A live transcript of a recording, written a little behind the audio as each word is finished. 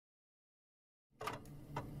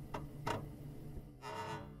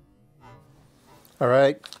All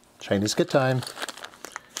right, Chinese kit time.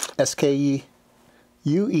 SKE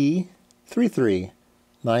UE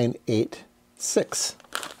 33986.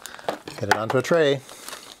 Get it onto a tray.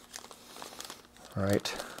 All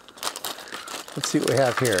right. Let's see what we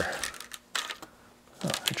have here.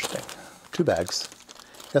 Oh, interesting. 2 bags.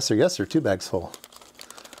 Yes, sir. Yes, sir. 2 bags full.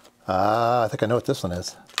 Ah, I think I know what this one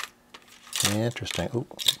is. Interesting. Ooh.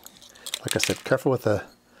 Like I said, careful with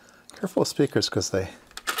speakers because they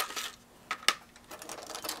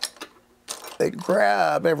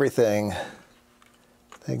grab everything.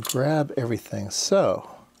 They grab everything. So,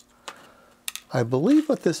 I believe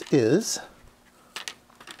what this is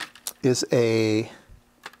a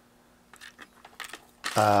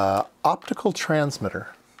optical transmitter.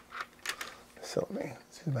 So let me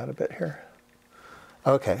zoom out a bit here.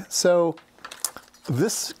 Okay, so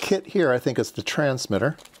this kit here I think is the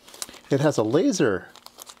transmitter. It has a laser.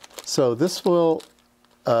 So this will,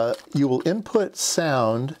 you will input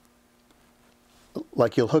sound,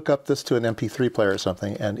 like you'll hook up this to an MP3 player or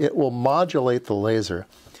something, and it will modulate the laser.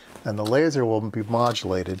 And the laser will be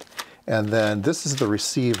modulated. And then this is the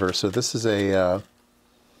receiver. So this is a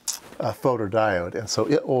photodiode. And so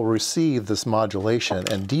it will receive this modulation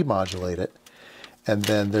and demodulate it. And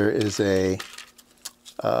then there is a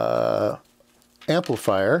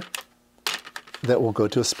amplifier that will go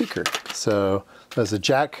to a speaker. So there's a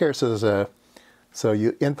jack here. So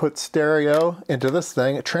you input stereo into this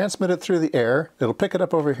thing, transmit it through the air, it'll pick it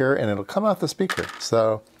up over here, and it'll come out the speaker.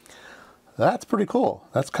 So that's pretty cool.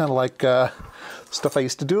 That's kind of like stuff I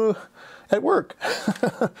used to do at work.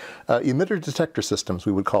 Emitter detector systems,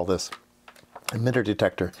 we would call this. Emitter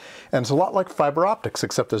detector. And it's a lot like fiber optics,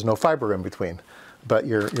 except there's no fiber in between. But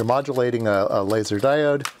you're modulating a laser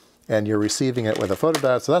diode, and you're receiving it with a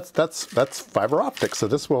photodiode. So that's fiber optics. So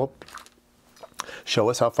this will show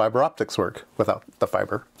us how fiber optics work without the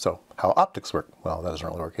fiber. So how optics work. Well, that doesn't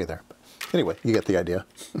really work either. But anyway, you get the idea.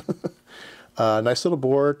 Nice little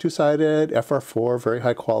board, 2-sided, FR4, very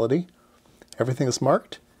high quality. Everything is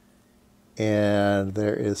marked. And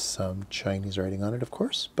there is some Chinese writing on it, of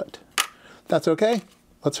course, but that's okay.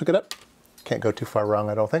 Let's hook it up. Can't go too far wrong,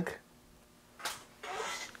 I don't think.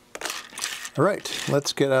 All right,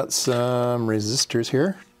 let's get out some resistors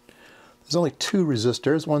here. There's only 2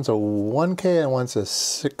 resistors. One's a 1K and one's a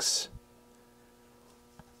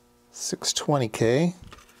 620K.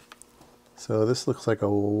 So this looks like a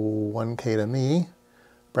 1K to me.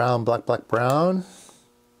 Brown, black, black, brown.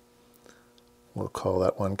 We'll call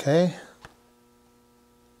that 1K.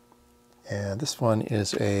 And this one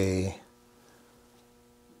is a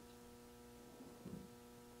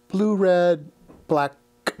blue, red, black,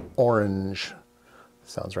 orange.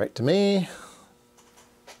 Sounds right to me.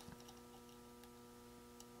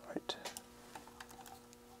 Right.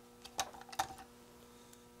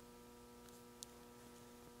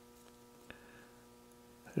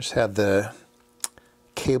 I just had the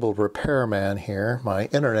cable repairman here. My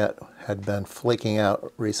internet had been flaking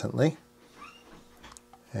out recently,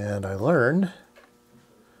 and I learned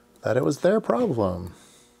that it was their problem.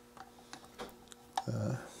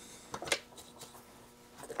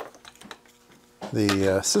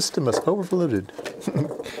 The system is overloaded.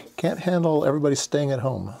 Can't handle everybody staying at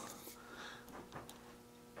home.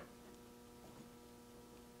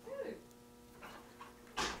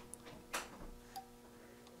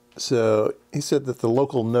 So he said that the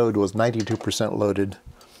local node was 92% loaded,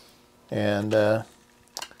 and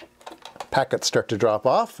packets start to drop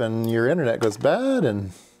off and your internet goes bad,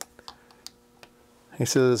 and he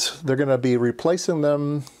says they're going to be replacing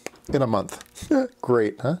them in a month.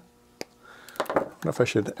 Great, huh? I wonder if I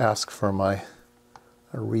should ask for a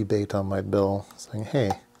rebate on my bill, saying,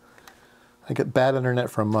 hey, I get bad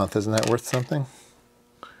internet for a month. Isn't that worth something?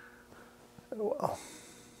 Well,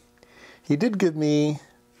 he didn't give me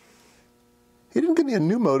a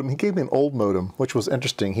new modem. He gave me an old modem, which was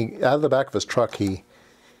interesting. Out of the back of his truck, he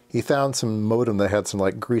found some modem that had some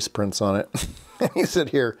like grease prints on it. And he said,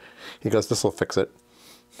 here, he goes, this will fix it.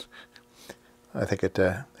 I think it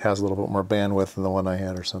has a little bit more bandwidth than the one I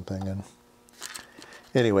had or something. And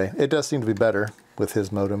anyway, it does seem to be better with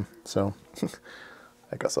his modem, so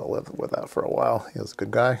I guess I'll live with that for a while. He was a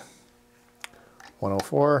good guy.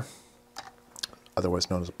 104, otherwise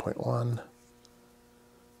known as a 0.1.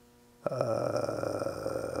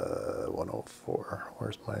 104.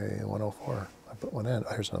 Where's my 104? I put one in.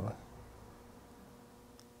 Oh, here's another one.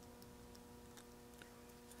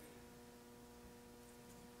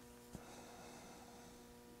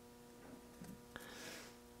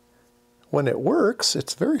 When it works,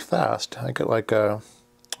 it's very fast. I get like a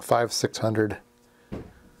 500-600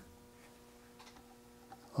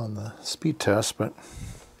 on the speed test, but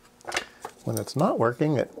when it's not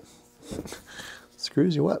working, it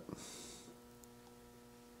screws you up.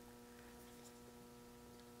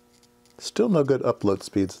 Still no good upload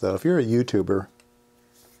speeds though. If you're a YouTuber,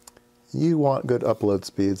 you want good upload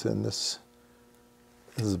speeds, and this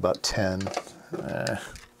is about 10.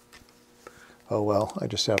 Oh well, I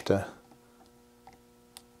just have to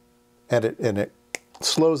edit, and it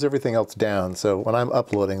slows everything else down. So when I'm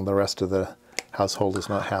uploading, the rest of the household is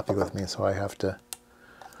not happy with me, so I have to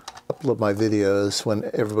upload my videos when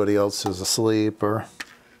everybody else is asleep, or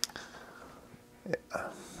yeah,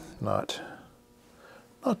 not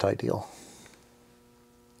ideal.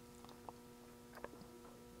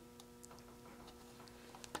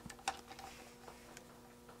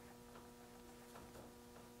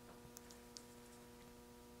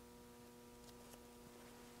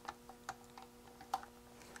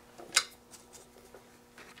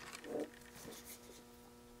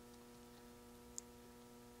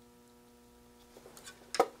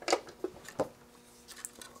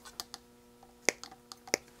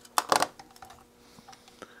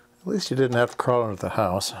 At least you didn't have to crawl under the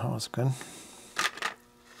house. That was good.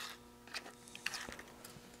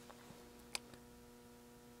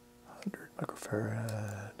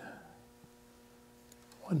 Microfarad,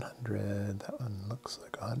 100, that one looks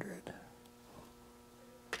like 100.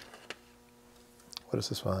 What is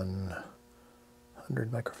this one?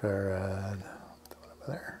 100 microfarad, that one over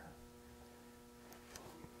there.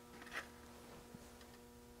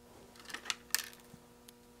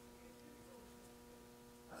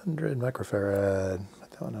 $100 microfarad, put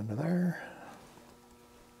that one under there.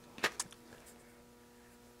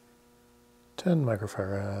 10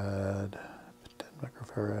 microfarad, 10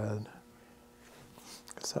 microfarad.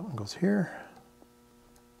 Guess that one goes here.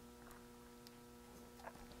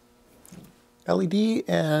 LED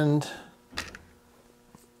and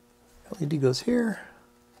LED goes here.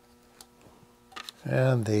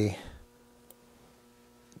 And the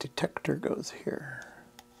detector goes here.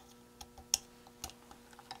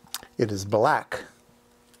 It is black,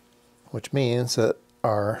 which means that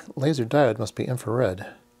our laser diode must be infrared,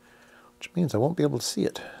 which means I won't be able to see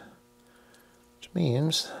it, which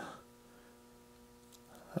means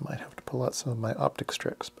I might have to pull out some of my optics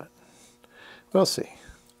tricks, but we'll see.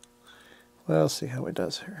 We'll see how it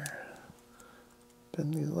does here.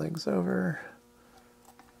 Bend these legs over.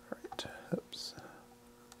 All right, oops,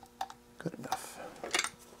 good enough.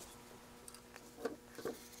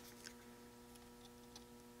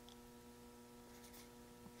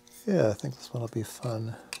 Yeah, I think this one will be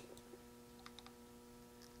fun.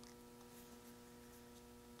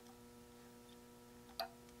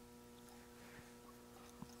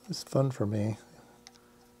 It's fun for me.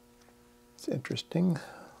 It's interesting.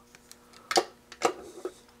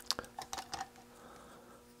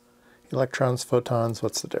 Electrons, photons,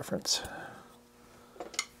 what's the difference?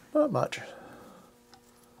 Not much.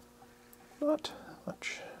 Not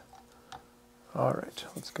much. All right,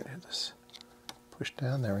 let's get this. Push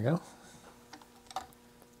down, there we go.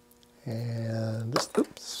 And this,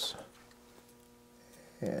 oops.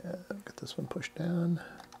 And get this one pushed down.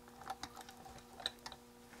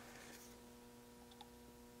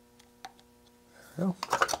 There we go.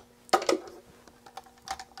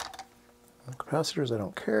 Capacitors, I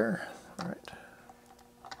don't care. All right.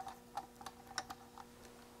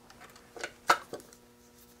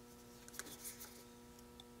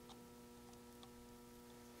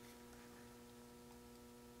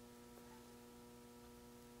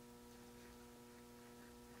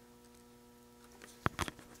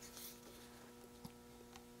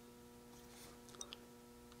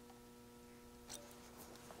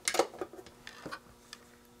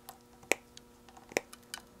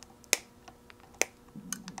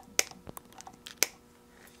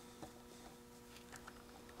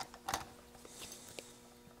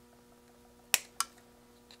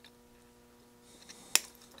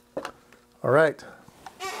 All right,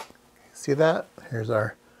 see that? Here's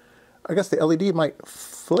our, I guess the LED might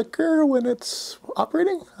flicker when it's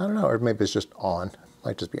operating. I don't know, or maybe it's just on.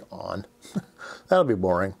 Might just be on. That'll be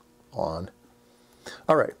boring, on.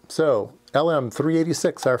 All right, so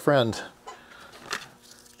LM386, our friend,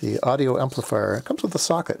 the audio amplifier. It comes with a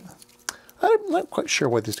socket. I'm not quite sure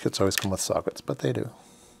why these kits always come with sockets, but they do.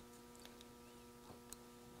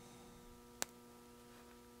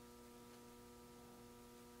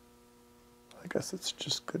 I guess it's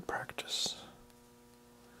just good practice.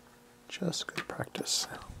 Just good practice.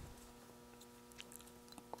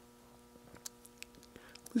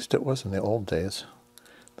 At least it was in the old days.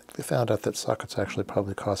 I think they found out that sockets actually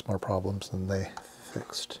probably caused more problems than they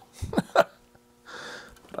fixed. But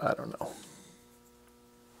I don't know.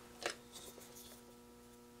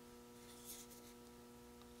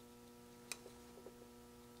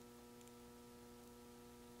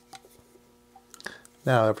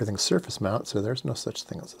 Now everything's surface mount, so there's no such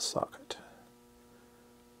thing as a socket.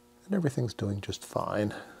 And everything's doing just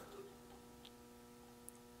fine.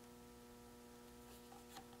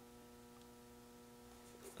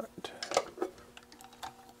 Right.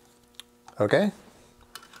 Okay.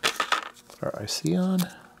 Our IC on.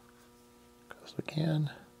 As we can.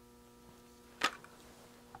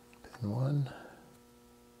 Pin 1.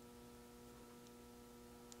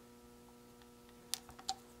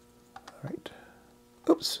 All right.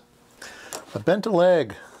 Oops. I bent a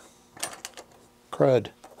leg. Crud.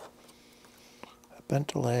 I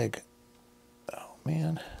bent a leg. Oh,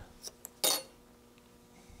 man.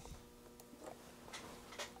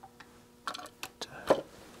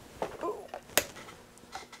 Oh.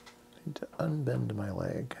 Need to unbend my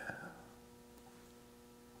leg.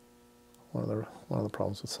 One of the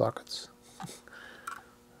problems with sockets.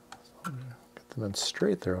 So get them in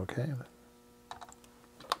straight, they're okay.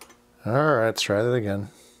 All right, let's try that again.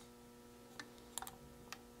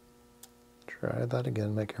 Try that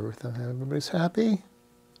again, make everybody's happy.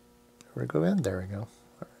 There we go in, there we go.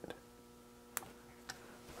 All right.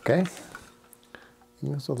 Okay.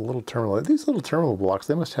 These are the little terminal. These little terminal blocks,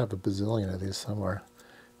 they must have a bazillion of these somewhere.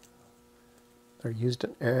 They're used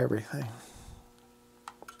in everything.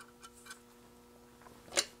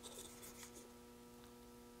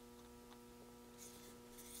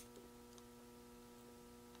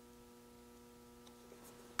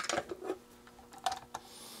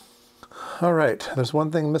 All right, there's one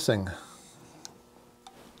thing missing.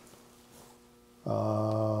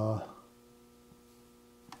 One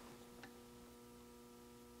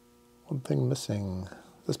thing missing.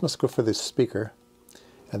 This must go for the speaker,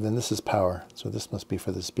 and then this is power, so this must be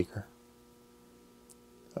for the speaker.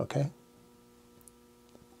 Okay.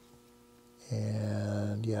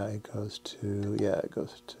 And yeah, it goes to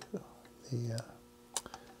the.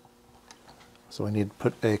 So we need to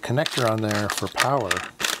put a connector on there for power.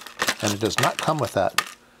 And it does not come with that.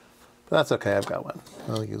 But that's okay, I've got one.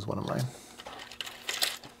 I'll use one of mine.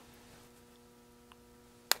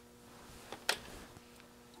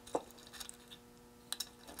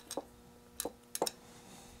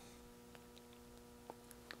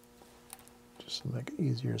 Just to make it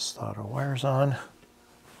easier to solder wires on.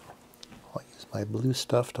 I'll use my blue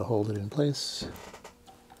stuff to hold it in place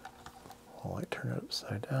while I turn it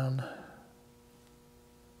upside down.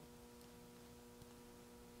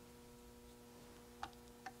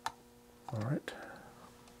 All right.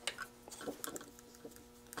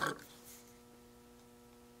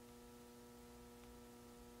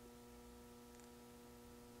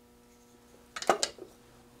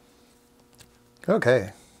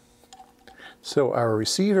 Okay. So our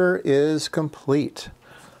receiver is complete.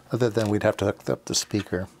 Other than we'd have to hook up the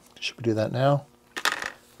speaker. Should we do that now?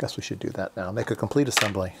 Guess we should do that now. Make a complete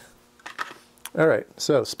assembly. All right.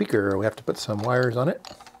 So speaker, we have to put some wires on it.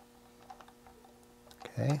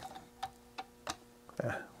 Okay.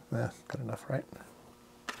 Good enough, right?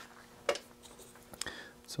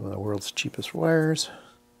 Some of the world's cheapest wires.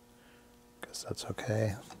 Guess that's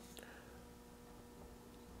okay.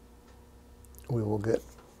 We will get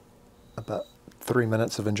about 3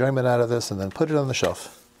 minutes of enjoyment out of this and then put it on the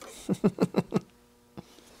shelf.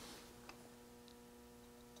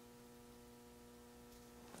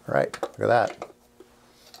 All right, look at that.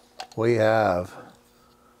 We have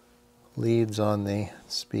leads on the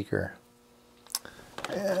speaker.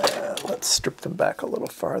 And let's strip them back a little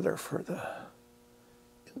farther for the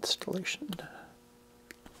installation.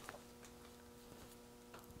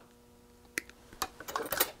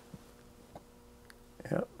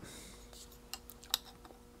 Yep.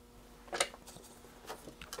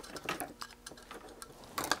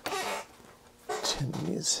 Tin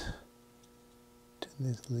these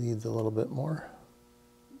leads a little bit more.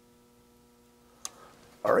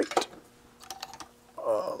 All right.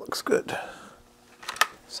 Oh, looks good.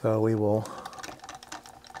 So we will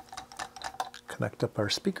connect up our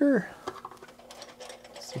speaker.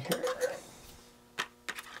 Let's see here.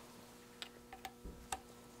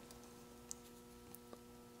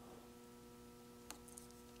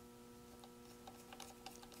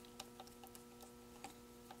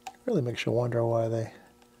 Really makes you wonder why they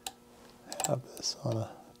have this on a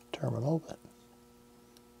terminal, but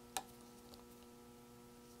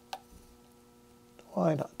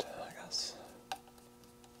why not, I guess.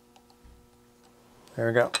 There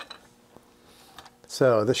we go.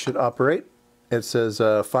 So this should operate. It says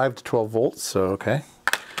 5 to 12 volts, so okay.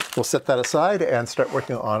 We'll set that aside and start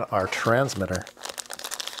working on our transmitter.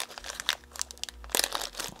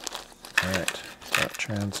 All right, that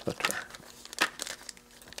transmitter.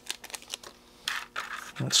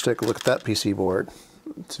 Let's take a look at that PC board.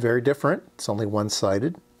 It's very different. It's only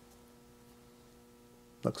one-sided.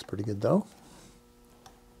 Looks pretty good though.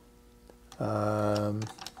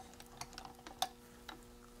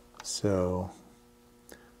 So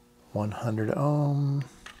 100 ohm.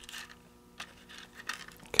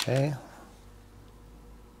 Okay.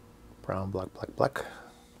 Brown, black, black, black.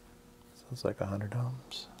 Sounds like 100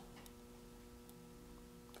 ohms.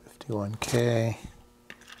 51K.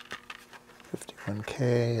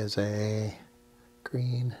 51K is a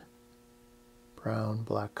green, brown,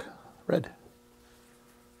 black, red. I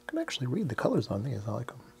can actually read the colors on these. I like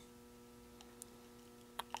them.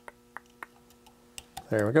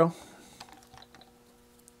 There we go.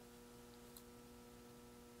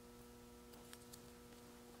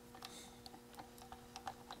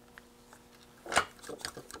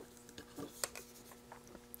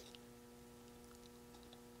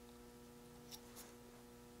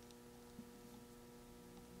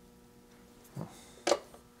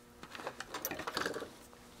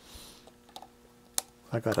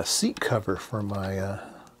 I got a seat cover for my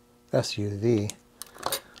SUV,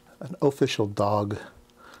 an official dog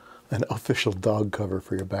cover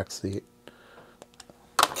for your back seat,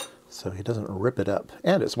 so he doesn't rip it up,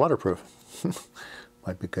 and it's waterproof.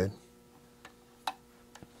 Might be good.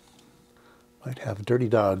 Might have dirty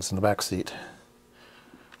dogs in the back seat.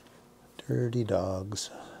 Dirty dogs.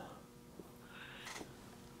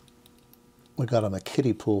 We got him a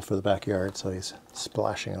kiddie pool for the backyard, so he's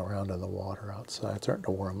splashing around in the water outside. It's starting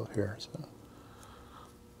to warm up here, so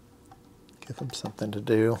give him something to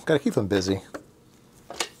do. Got to keep him busy.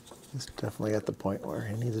 He's definitely at the point where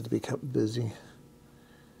he needs to be kept busy.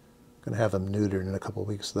 Gonna have him neutered in a couple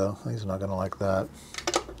weeks, though. He's not gonna like that.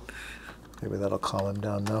 Maybe that'll calm him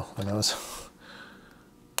down, though. Who knows?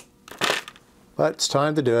 But it's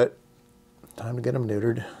time to do it. Time to get him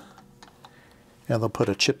neutered. And they'll put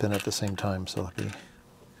a chip in at the same time, so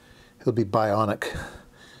he'll be bionic.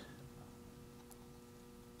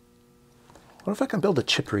 What if I can build a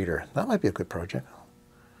chip reader? That might be a good project.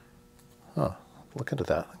 Oh, look into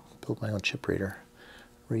that. Build my own chip reader.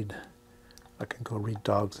 I can go read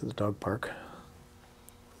dogs at the dog park.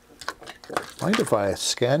 Mind if I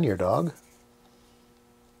scan your dog?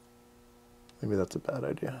 Maybe that's a bad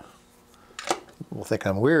idea. People will think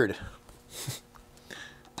I'm weird.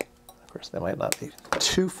 Of course, they might not be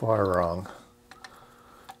too far wrong.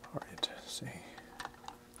 All right, let's see.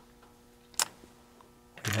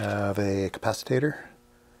 We have a capacitor,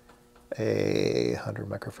 a 100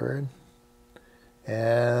 microfarad,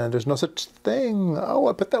 and there's no such thing. Oh,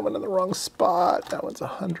 I put that one in the wrong spot. That one's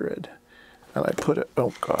 100. And I put it,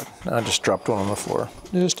 oh God, I just dropped one on the floor.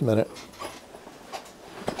 Just a minute.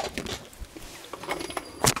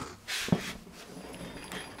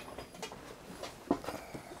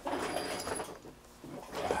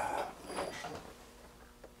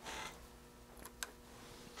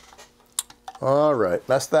 All right,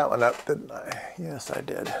 messed that one up, didn't I? Yes, I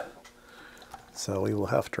did. So we will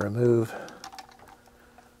have to remove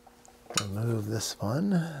this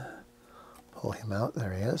one, pull him out,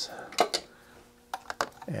 there he is,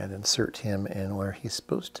 and insert him in where he's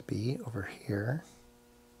supposed to be, over here.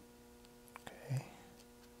 Okay.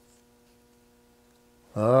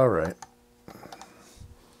 All right.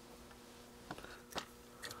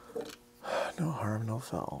 No harm, no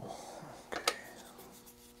foul. Okay.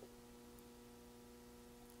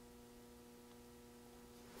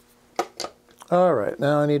 All right,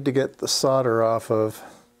 now I need to get the solder off of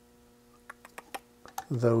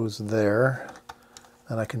those there,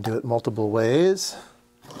 and I can do it multiple ways,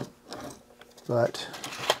 but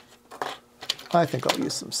I think I'll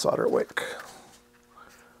use some solder wick.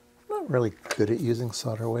 I'm not really good at using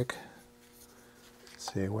solder wick.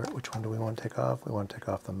 Let's see, which one do we want to take off? We want to take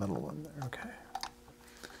off the middle one there, okay.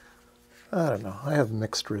 I don't know, I have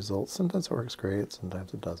mixed results. Sometimes it works great,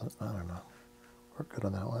 sometimes it doesn't, I don't know. We're good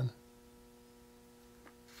on that one.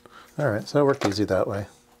 All right, so it worked easy that way.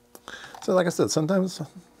 So like I said, sometimes I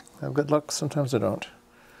have good luck, sometimes I don't.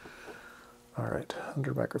 All right,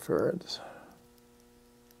 100 microfarads.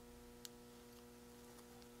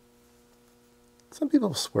 Some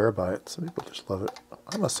people swear by it, some people just love it.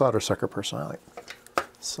 I'm a solder sucker person. I like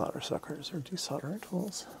solder suckers or desoldering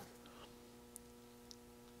tools.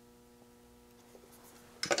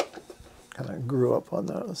 Kind of grew up on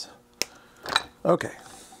those. Okay,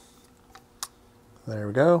 there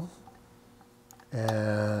we go.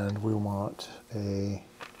 And we want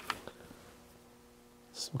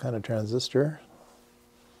some kind of transistor.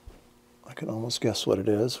 I can almost guess what it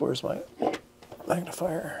is. Where's my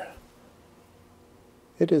magnifier?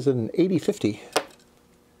 It is an 8050.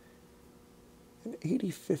 An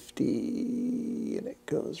 8050, and it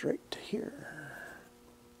goes right to here.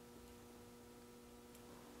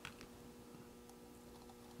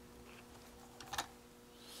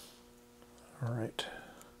 All right.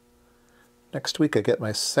 Next week I get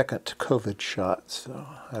my second COVID shot, so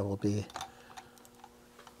I will be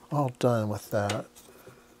all done with that.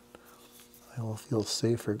 I will feel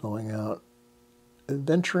safer going out,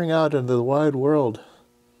 venturing out into the wide world.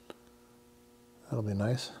 That'll be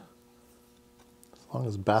nice. As long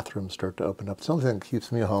as bathrooms start to open up. It's the only thing that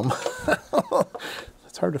keeps me home.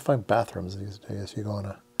 It's hard to find bathrooms these days. You go on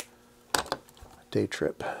a day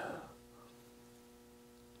trip.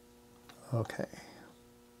 Okay.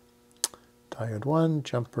 Diode 1,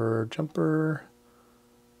 jumper,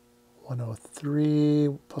 103,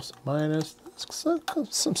 plus and minus.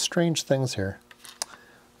 Some strange things here.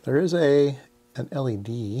 There is an LED.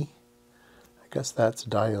 I guess that's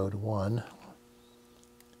diode 1.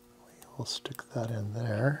 We'll stick that in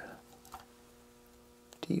there.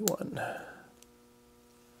 D1.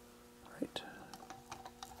 Right.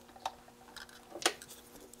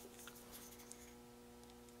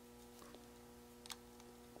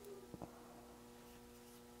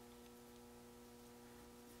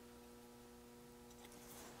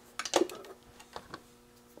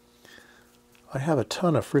 I have a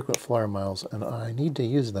ton of frequent flyer miles and I need to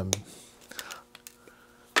use them.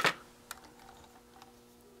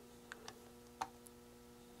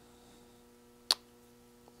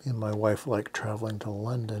 Me and my wife like traveling to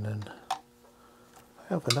London, and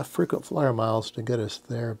I have enough frequent flyer miles to get us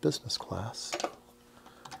there business class.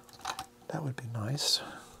 That would be nice.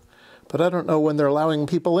 But I don't know when they're allowing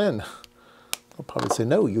people in. They'll probably say,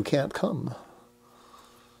 no, you can't come.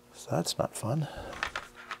 So that's not fun.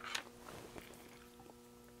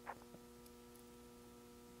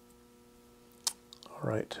 All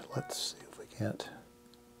right, let's see if we can't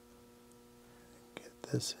get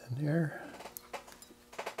this in here.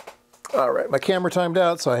 All right, my camera timed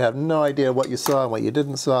out, so I have no idea what you saw and what you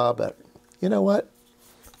didn't saw, but you know what?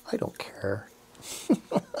 I don't care.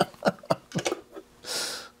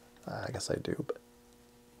 I guess I do, but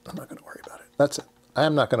I'm not going to worry about it. That's it.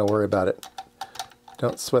 I'm not going to worry about it.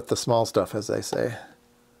 Don't sweat the small stuff, as they say.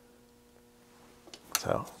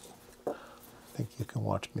 So, I think you can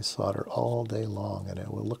watch me solder all day long, and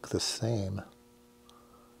it will look the same.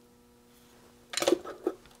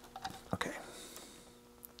 Okay.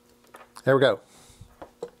 There we go.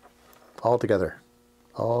 All together.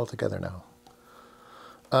 All together now.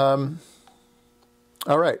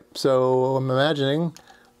 All right, so I'm imagining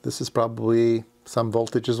this is probably some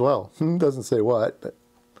voltage as well. Doesn't say what, but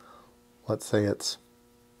let's say it's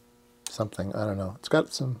something. I don't know. It's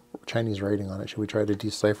got some Chinese writing on it. Should we try to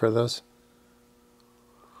decipher this?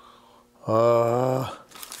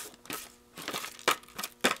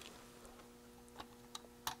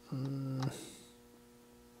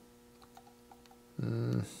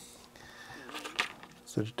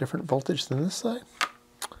 Is it a different voltage than this side?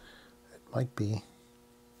 It might be.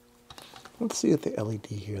 Let's see at the LED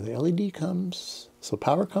here. The LED comes, so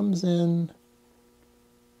power comes in,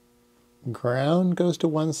 ground goes to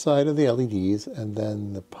one side of the LEDs, and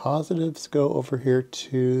then the positives go over here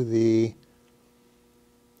to the,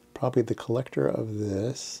 probably the collector of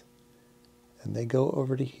this, and they go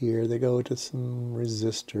over to here, they go to some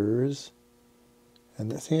resistors,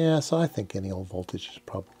 and this, yeah, so I think any old voltage is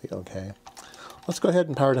probably okay. Let's go ahead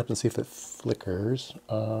and power it up and see if it flickers.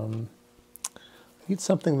 I need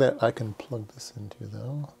something that I can plug this into,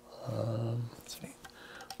 though. Let's see.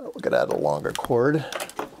 We're going to add a longer cord,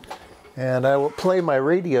 and I will play my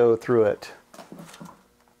radio through it.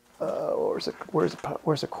 Where's a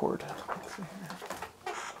cord? Let's see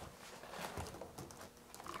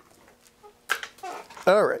here.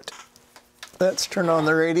 All right, let's turn on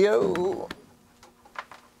the radio,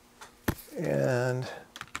 and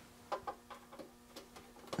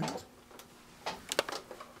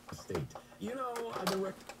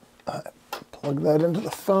plug that into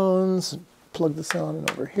the phones, plug this on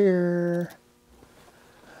over here,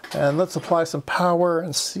 and let's apply some power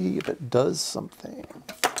and see if it does something.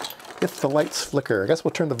 If the lights flicker, I guess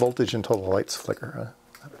we'll turn the voltage until the lights flicker. Huh?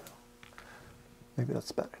 I don't know. Maybe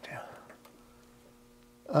that's a bad idea.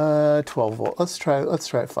 12 volt. Let's try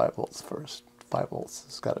 5 volts first. 5 volts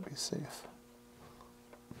has got to be safe.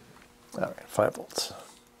 All right, 5 volts.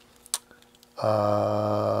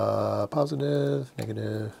 Positive,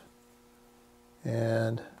 negative,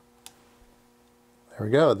 and there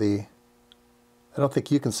we go. I don't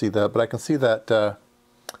think you can see that, but I can see that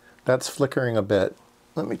that's flickering a bit.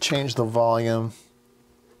 Let me change the volume.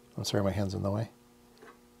 I'm sorry, my hand's in the way.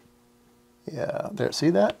 Yeah, there, see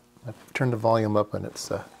that? I've turned the volume up and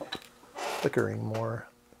it's flickering more.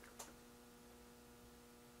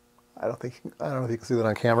 I don't know if you can see that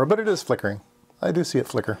on camera, but it is flickering. I do see it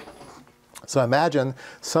flicker. So imagine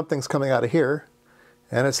something's coming out of here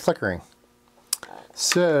and it's flickering.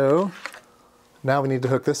 So now we need to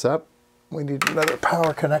hook this up. We need another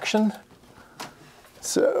power connection.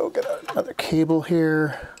 So get another cable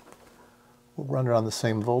here. We'll run it on the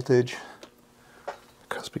same voltage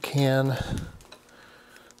because we can.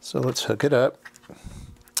 So let's hook it up.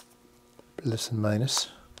 Plus and minus.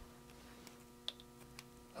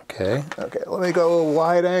 Okay, let me go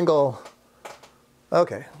wide angle.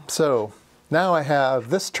 Okay, so now I have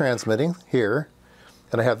this transmitting here,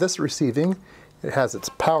 and I have this receiving. It has its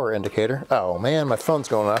power indicator. Oh man, my phone's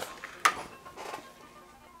going off.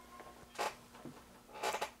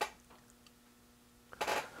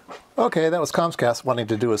 Okay, that was Comcast wanting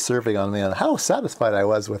to do a survey on me on how satisfied I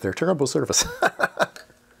was with their terrible service.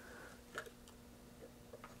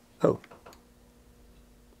 Oh.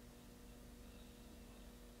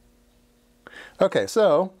 Okay,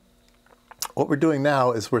 so what we're doing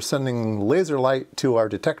now is we're sending laser light to our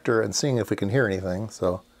detector and seeing if we can hear anything.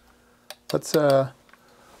 So let's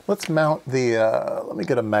mount the, let me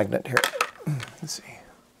get a magnet here. Let's see.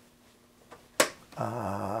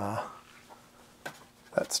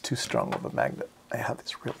 That's too strong of a magnet. I have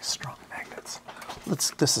these really strong magnets.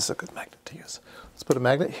 This is a good magnet to use. Let's put a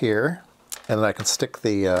magnet here, and then I can stick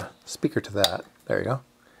the speaker to that. There you go.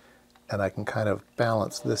 And I can kind of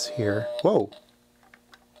balance this here. Whoa!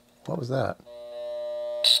 What was that?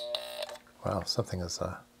 Wow, something is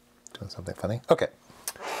doing something funny. Okay.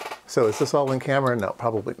 So is this all in camera? No,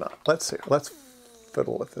 probably not. Let's see. Let's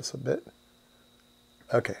fiddle with this a bit.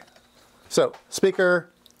 Okay. So speaker,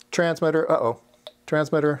 transmitter.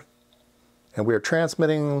 Transmitter, and we are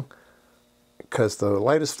transmitting because the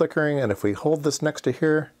light is flickering, and if we hold this next to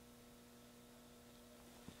here,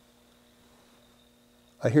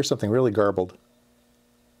 I hear something really garbled.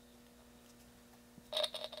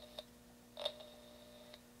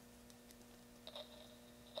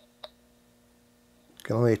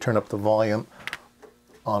 Okay, let me turn up the volume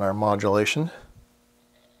on our modulation.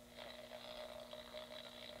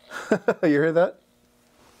 You hear that?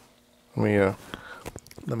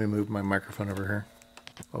 Let me move my microphone over here.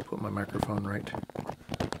 I'll put my microphone right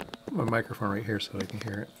here so I can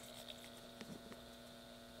hear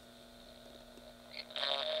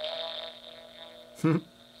it.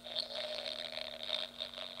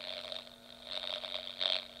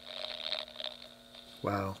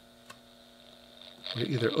 Wow. We're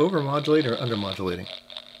either over-modulating or under-modulating.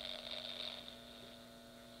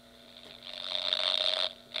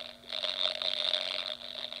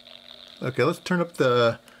 Okay, let's turn up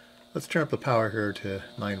the power here to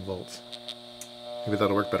 9 volts. Maybe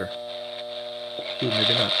that'll work better. Ooh,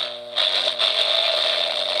 maybe not.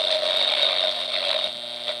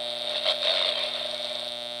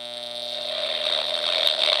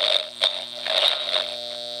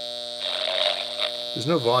 There's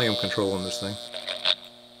no volume control on this thing.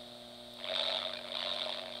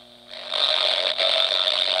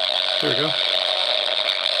 There we go.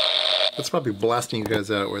 That's probably blasting you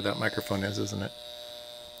guys out where that microphone is, isn't it?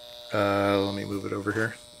 Let me move it over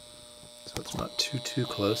here so it's not too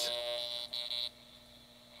close.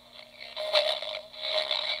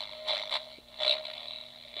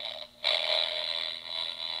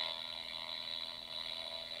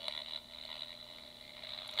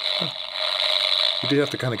 You do have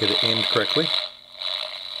to kind of get it aimed correctly,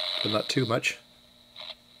 but not too much.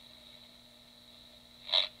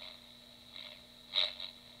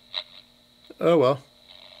 Oh well.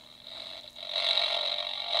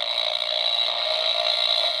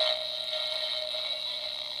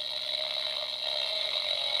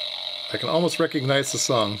 I can almost recognize the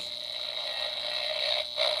song.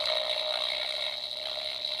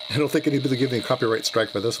 I don't think anybody give me a copyright strike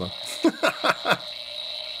for this one.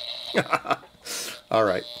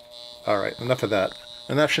 All right, enough of that.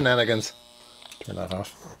 Enough shenanigans. Turn that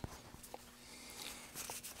off.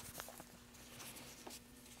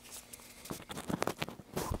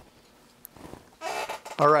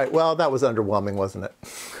 All right, well, that was underwhelming, wasn't it?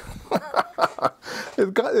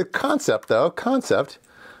 It's got a concept, though.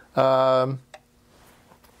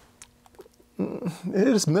 It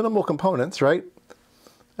is minimal components, right?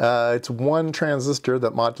 It's one transistor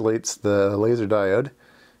that modulates the laser diode,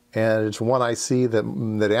 and it's one IC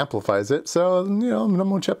that amplifies it. So, you know,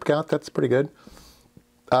 minimal chip count, that's pretty good.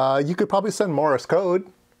 You could probably send Morse code,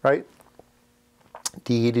 right?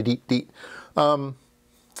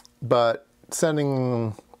 But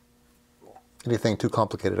sending anything too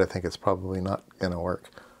complicated, I think it's probably not going to work,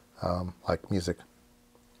 like music.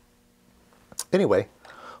 Anyway,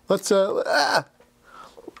 let's move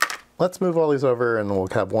all these over and we'll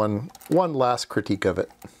have one last critique of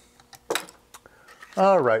it.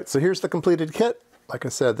 All right, so here's the completed kit. Like I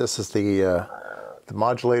said, this is the the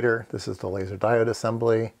modulator. This is the laser diode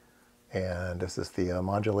assembly, and this is the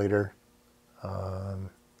modulator.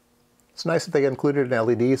 It's nice that they included an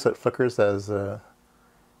LED so it flickers as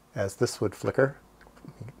this would flicker.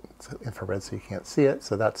 It's infrared, so you can't see it.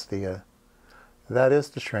 So that's the that is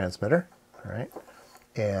the transmitter. All right,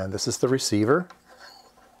 and this is the receiver,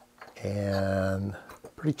 and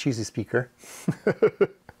pretty cheesy speaker.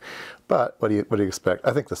 But what do you expect?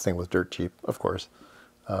 I think this thing was dirt cheap, of course.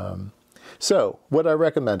 So would I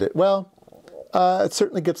recommend it? Well, it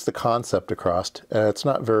certainly gets the concept across. It's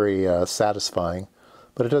not very satisfying,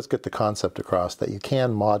 but it does get the concept across that you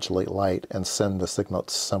can modulate light and send the signal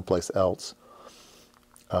to someplace else.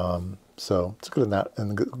 So it's good in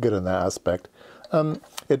that aspect.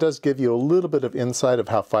 It does give you a little bit of insight of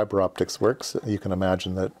how fiber optics works. You can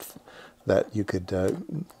imagine that you could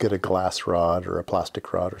get a glass rod or a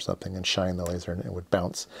plastic rod or something and shine the laser, and it would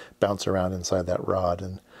bounce around inside that rod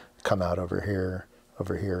and come out over here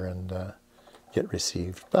and get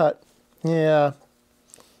received. But yeah,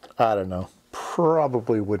 I don't know.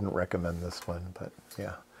 Probably wouldn't recommend this one, but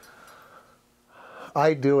yeah.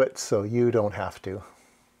 I do it so you don't have to.